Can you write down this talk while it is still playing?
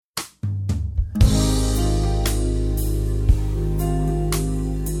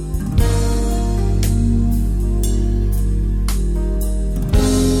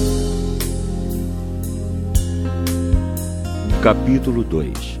Capítulo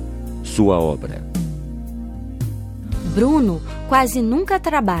 2. Sua Obra. Bruno quase nunca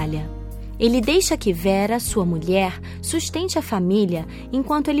trabalha. Ele deixa que Vera, sua mulher, sustente a família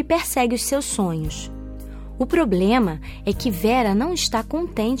enquanto ele persegue os seus sonhos. O problema é que Vera não está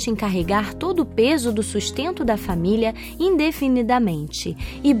contente em carregar todo o peso do sustento da família indefinidamente,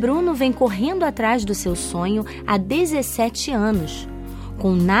 e Bruno vem correndo atrás do seu sonho há 17 anos,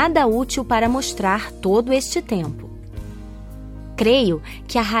 com nada útil para mostrar todo este tempo. Creio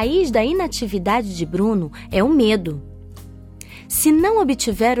que a raiz da inatividade de Bruno é o medo. Se não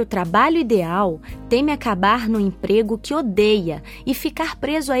obtiver o trabalho ideal, teme acabar no emprego que odeia e ficar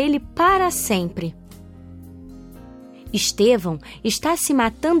preso a ele para sempre. Estevão está se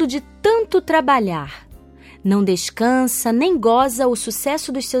matando de tanto trabalhar. Não descansa nem goza o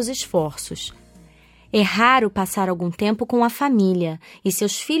sucesso dos seus esforços. É raro passar algum tempo com a família e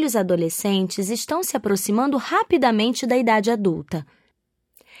seus filhos adolescentes estão se aproximando rapidamente da idade adulta.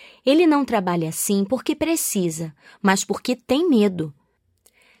 Ele não trabalha assim porque precisa, mas porque tem medo.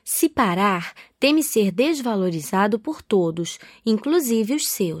 Se parar, teme ser desvalorizado por todos, inclusive os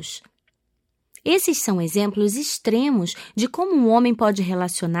seus. Esses são exemplos extremos de como um homem pode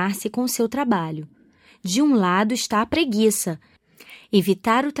relacionar-se com o seu trabalho. De um lado está a preguiça,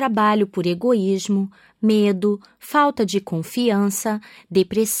 evitar o trabalho por egoísmo, medo, falta de confiança,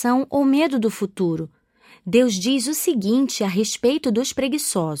 depressão ou medo do futuro. Deus diz o seguinte a respeito dos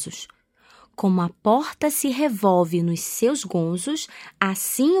preguiçosos: como a porta se revolve nos seus gonzos,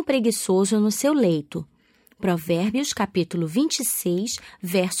 assim o preguiçoso no seu leito. Provérbios capítulo 26,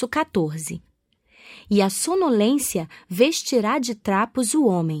 verso 14. E a sonolência vestirá de trapos o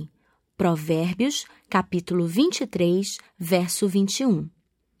homem. Provérbios capítulo 23, verso 21.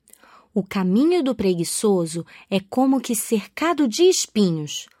 O caminho do preguiçoso é como que cercado de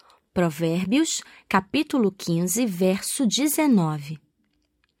espinhos. Provérbios, capítulo 15, verso 19.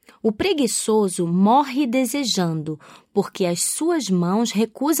 O preguiçoso morre desejando, porque as suas mãos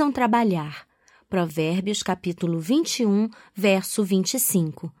recusam trabalhar. Provérbios, capítulo 21, verso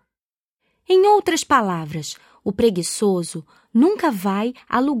 25. Em outras palavras, o preguiçoso nunca vai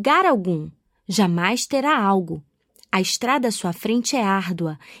a lugar algum, jamais terá algo. A estrada à sua frente é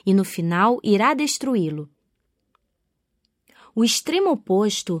árdua e no final irá destruí-lo. O extremo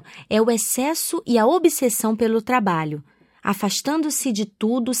oposto é o excesso e a obsessão pelo trabalho, afastando-se de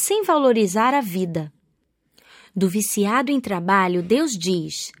tudo sem valorizar a vida. Do viciado em trabalho, Deus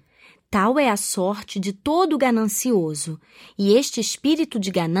diz: tal é a sorte de todo ganancioso, e este espírito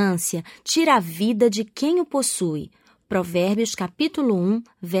de ganância tira a vida de quem o possui. Provérbios capítulo 1,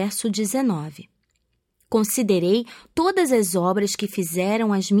 verso 19. Considerei todas as obras que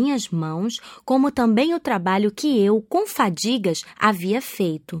fizeram as minhas mãos, como também o trabalho que eu, com fadigas, havia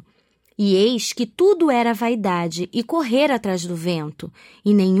feito. E eis que tudo era vaidade e correr atrás do vento,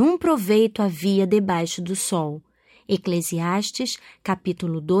 e nenhum proveito havia debaixo do sol. Eclesiastes,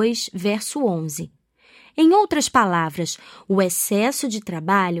 capítulo 2, verso 11. Em outras palavras, o excesso de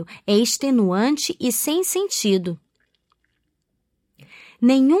trabalho é extenuante e sem sentido.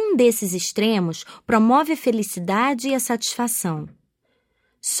 Nenhum desses extremos promove a felicidade e a satisfação.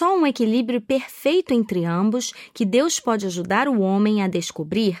 Só um equilíbrio perfeito entre ambos, que Deus pode ajudar o homem a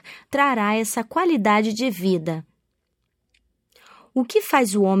descobrir, trará essa qualidade de vida. O que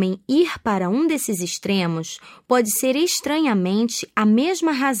faz o homem ir para um desses extremos pode ser estranhamente a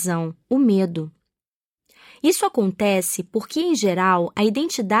mesma razão, o medo. Isso acontece porque, em geral, a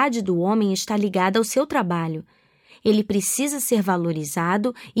identidade do homem está ligada ao seu trabalho. Ele precisa ser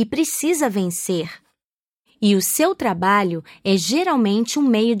valorizado e precisa vencer. E o seu trabalho é geralmente um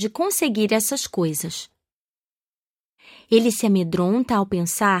meio de conseguir essas coisas. Ele se amedronta ao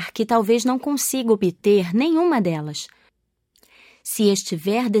pensar que talvez não consiga obter nenhuma delas. Se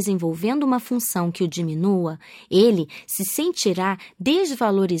estiver desenvolvendo uma função que o diminua, ele se sentirá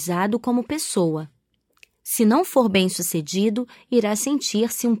desvalorizado como pessoa. Se não for bem-sucedido, irá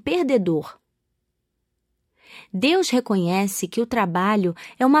sentir-se um perdedor. Deus reconhece que o trabalho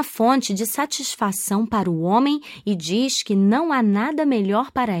é uma fonte de satisfação para o homem e diz que não há nada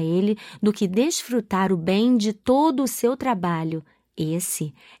melhor para ele do que desfrutar o bem de todo o seu trabalho.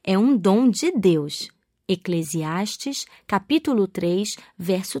 Esse é um dom de Deus. Eclesiastes, capítulo 3,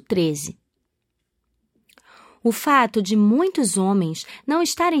 verso 13. O fato de muitos homens não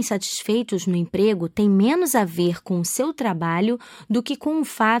estarem satisfeitos no emprego tem menos a ver com o seu trabalho do que com o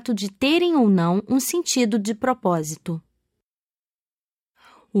fato de terem ou não um sentido de propósito.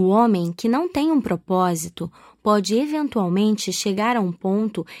 O homem que não tem um propósito pode eventualmente chegar a um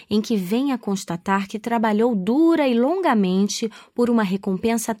ponto em que venha a constatar que trabalhou dura e longamente por uma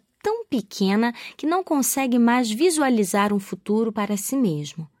recompensa tão pequena que não consegue mais visualizar um futuro para si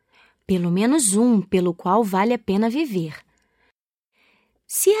mesmo. Pelo menos um pelo qual vale a pena viver.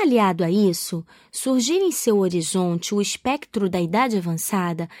 Se aliado a isso, surgir em seu horizonte o espectro da idade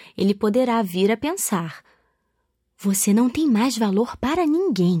avançada, ele poderá vir a pensar: você não tem mais valor para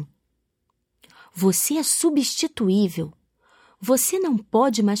ninguém. Você é substituível. Você não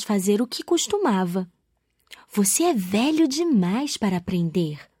pode mais fazer o que costumava. Você é velho demais para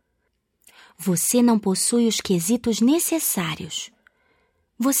aprender. Você não possui os quesitos necessários.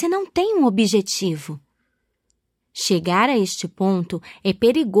 Você não tem um objetivo. Chegar a este ponto é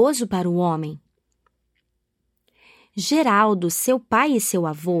perigoso para o homem. Geraldo, seu pai e seu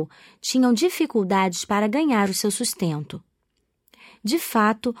avô tinham dificuldades para ganhar o seu sustento. De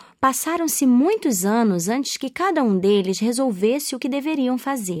fato, passaram-se muitos anos antes que cada um deles resolvesse o que deveriam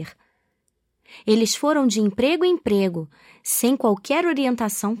fazer. Eles foram de emprego em emprego, sem qualquer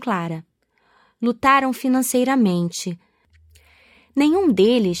orientação clara. Lutaram financeiramente. Nenhum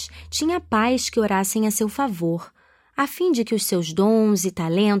deles tinha pais que orassem a seu favor, a fim de que os seus dons e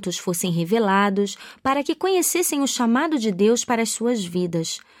talentos fossem revelados, para que conhecessem o chamado de Deus para as suas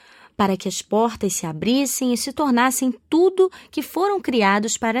vidas, para que as portas se abrissem e se tornassem tudo que foram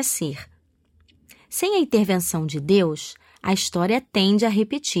criados para ser. Sem a intervenção de Deus, a história tende a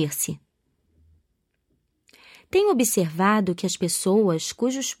repetir-se. Tenho observado que as pessoas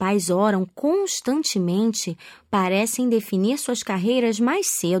cujos pais oram constantemente parecem definir suas carreiras mais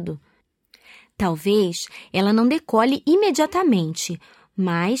cedo. Talvez ela não decole imediatamente,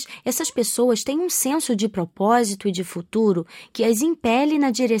 mas essas pessoas têm um senso de propósito e de futuro que as impele na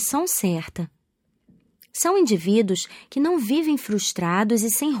direção certa. São indivíduos que não vivem frustrados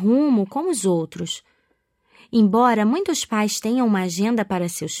e sem rumo como os outros. Embora muitos pais tenham uma agenda para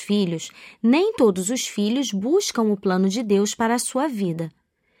seus filhos, nem todos os filhos buscam o plano de Deus para a sua vida.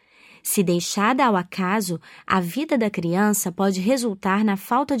 Se deixada ao acaso, a vida da criança pode resultar na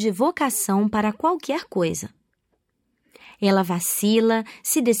falta de vocação para qualquer coisa. Ela vacila,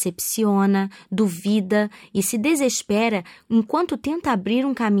 se decepciona, duvida e se desespera enquanto tenta abrir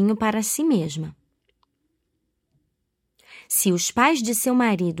um caminho para si mesma. Se os pais de seu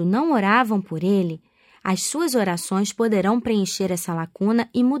marido não oravam por ele, as suas orações poderão preencher essa lacuna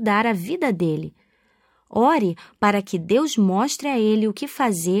e mudar a vida dele. Ore para que Deus mostre a ele o que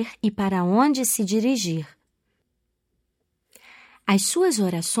fazer e para onde se dirigir. As suas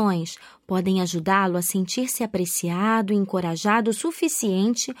orações podem ajudá-lo a sentir-se apreciado e encorajado o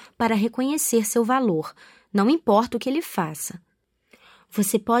suficiente para reconhecer seu valor, não importa o que ele faça.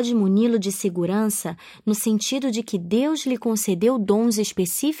 Você pode muni-lo de segurança no sentido de que Deus lhe concedeu dons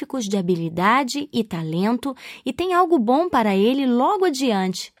específicos de habilidade e talento e tem algo bom para ele logo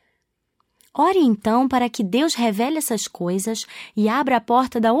adiante. Ore então para que Deus revele essas coisas e abra a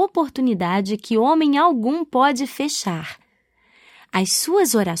porta da oportunidade que homem algum pode fechar. As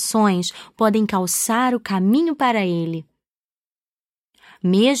suas orações podem calçar o caminho para ele.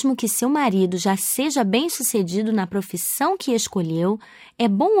 Mesmo que seu marido já seja bem-sucedido na profissão que escolheu, é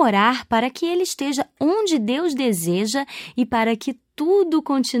bom orar para que ele esteja onde Deus deseja e para que tudo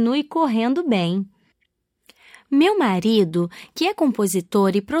continue correndo bem. Meu marido, que é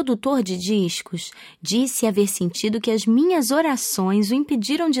compositor e produtor de discos, disse haver sentido que as minhas orações o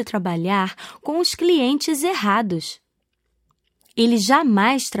impediram de trabalhar com os clientes errados. Ele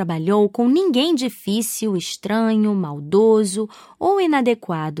jamais trabalhou com ninguém difícil, estranho, maldoso ou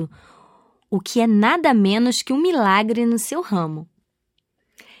inadequado, o que é nada menos que um milagre no seu ramo.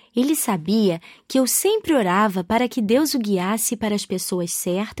 Ele sabia que eu sempre orava para que Deus o guiasse para as pessoas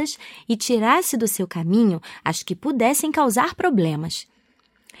certas e tirasse do seu caminho as que pudessem causar problemas.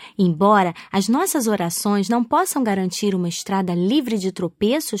 Embora as nossas orações não possam garantir uma estrada livre de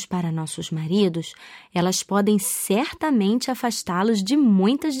tropeços para nossos maridos, elas podem certamente afastá-los de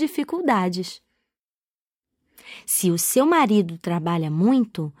muitas dificuldades. Se o seu marido trabalha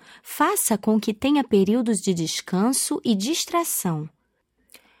muito, faça com que tenha períodos de descanso e distração,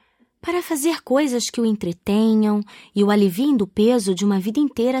 para fazer coisas que o entretenham e o aliviem do peso de uma vida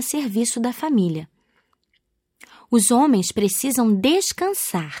inteira a serviço da família. Os homens precisam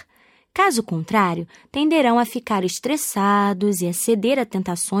descansar. Caso contrário, tenderão a ficar estressados e a ceder a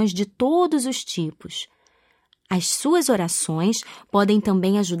tentações de todos os tipos. As suas orações podem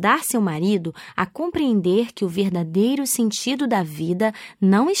também ajudar seu marido a compreender que o verdadeiro sentido da vida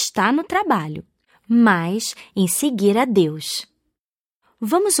não está no trabalho, mas em seguir a Deus.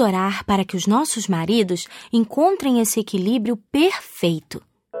 Vamos orar para que os nossos maridos encontrem esse equilíbrio perfeito.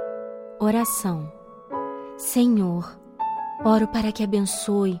 Oração. Senhor, oro para que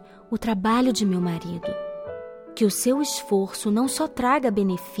abençoe o trabalho de meu marido, que o seu esforço não só traga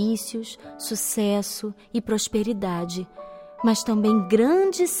benefícios, sucesso e prosperidade, mas também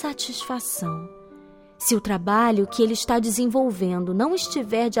grande satisfação. Se o trabalho que ele está desenvolvendo não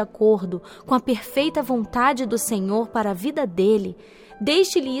estiver de acordo com a perfeita vontade do Senhor para a vida dele,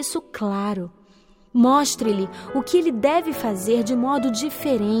 deixe-lhe isso claro. Mostre-lhe o que ele deve fazer de modo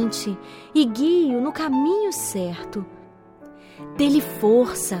diferente e guie-o no caminho certo. Dê-lhe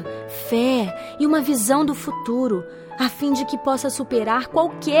força, fé e uma visão do futuro, a fim de que possa superar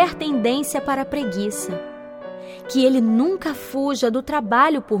qualquer tendência para a preguiça. Que ele nunca fuja do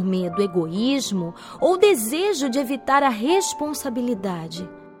trabalho por medo, egoísmo ou desejo de evitar a responsabilidade.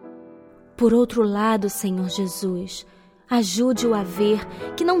 Por outro lado, Senhor Jesus, ajude-o a ver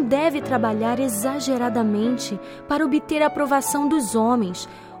que não deve trabalhar exageradamente para obter a aprovação dos homens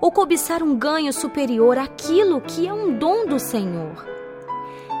ou cobiçar um ganho superior àquilo que é um dom do Senhor.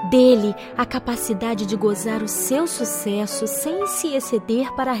 Dê-lhe a capacidade de gozar o seu sucesso sem se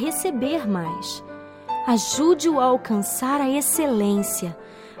exceder para receber mais. Ajude-o a alcançar a excelência,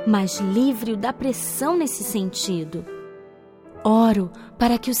 mas livre-o da pressão nesse sentido. Oro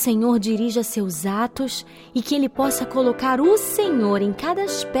para que o Senhor dirija seus atos e que ele possa colocar o Senhor em cada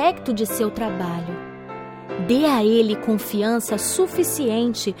aspecto de seu trabalho. Dê a ele confiança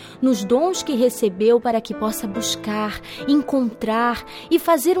suficiente nos dons que recebeu para que possa buscar, encontrar e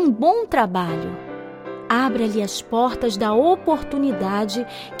fazer um bom trabalho. Abra-lhe as portas da oportunidade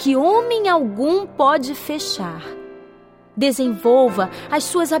que homem algum pode fechar. Desenvolva as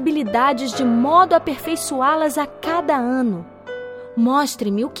suas habilidades de modo a aperfeiçoá-las a cada ano.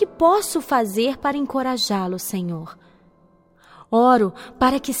 Mostre-me o que posso fazer para encorajá-lo, Senhor. Oro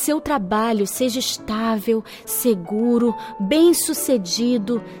para que seu trabalho seja estável, seguro,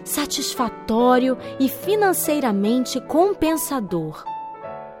 bem-sucedido, satisfatório e financeiramente compensador.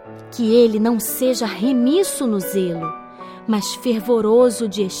 Que ele não seja remisso no zelo, mas fervoroso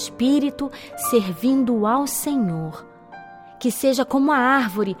de espírito, servindo ao Senhor. Que seja como a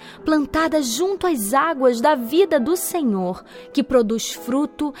árvore plantada junto às águas da vida do Senhor, que produz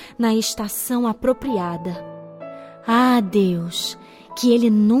fruto na estação apropriada. Ah, Deus, que ele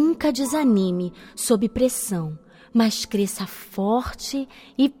nunca desanime sob pressão, mas cresça forte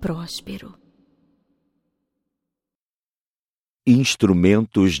e próspero.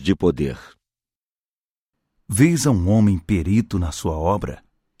 Instrumentos de poder. Vês a um homem perito na sua obra?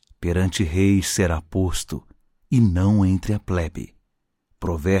 Perante reis será posto, e não entre a plebe.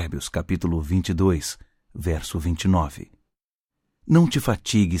 Provérbios, capítulo 22, verso 29. Não te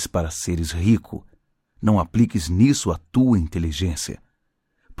fatigues para seres rico, não apliques nisso a tua inteligência.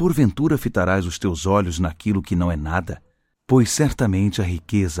 Porventura fitarás os teus olhos naquilo que não é nada? Pois certamente a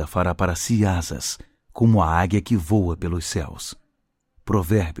riqueza fará para si asas, como a águia que voa pelos céus.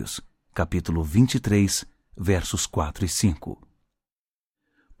 Provérbios, capítulo 23, versos 4 e 5.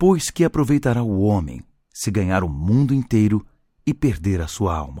 Pois que aproveitará o homem se ganhar o mundo inteiro e perder a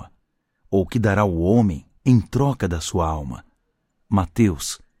sua alma? Ou que dará o homem em troca da sua alma?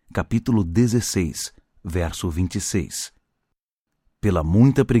 Mateus, capítulo 16, verso 26. Pela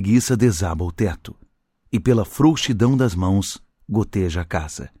muita preguiça desaba o teto, e pela frouxidão das mãos goteja a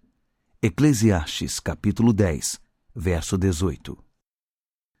casa. Eclesiastes, capítulo 10, verso 18.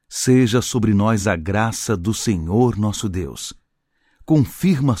 Seja sobre nós a graça do Senhor nosso Deus.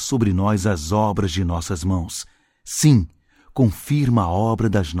 Confirma sobre nós as obras de nossas mãos. Sim, confirma a obra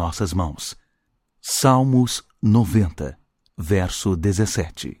das nossas mãos. Salmos 90, verso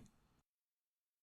 17.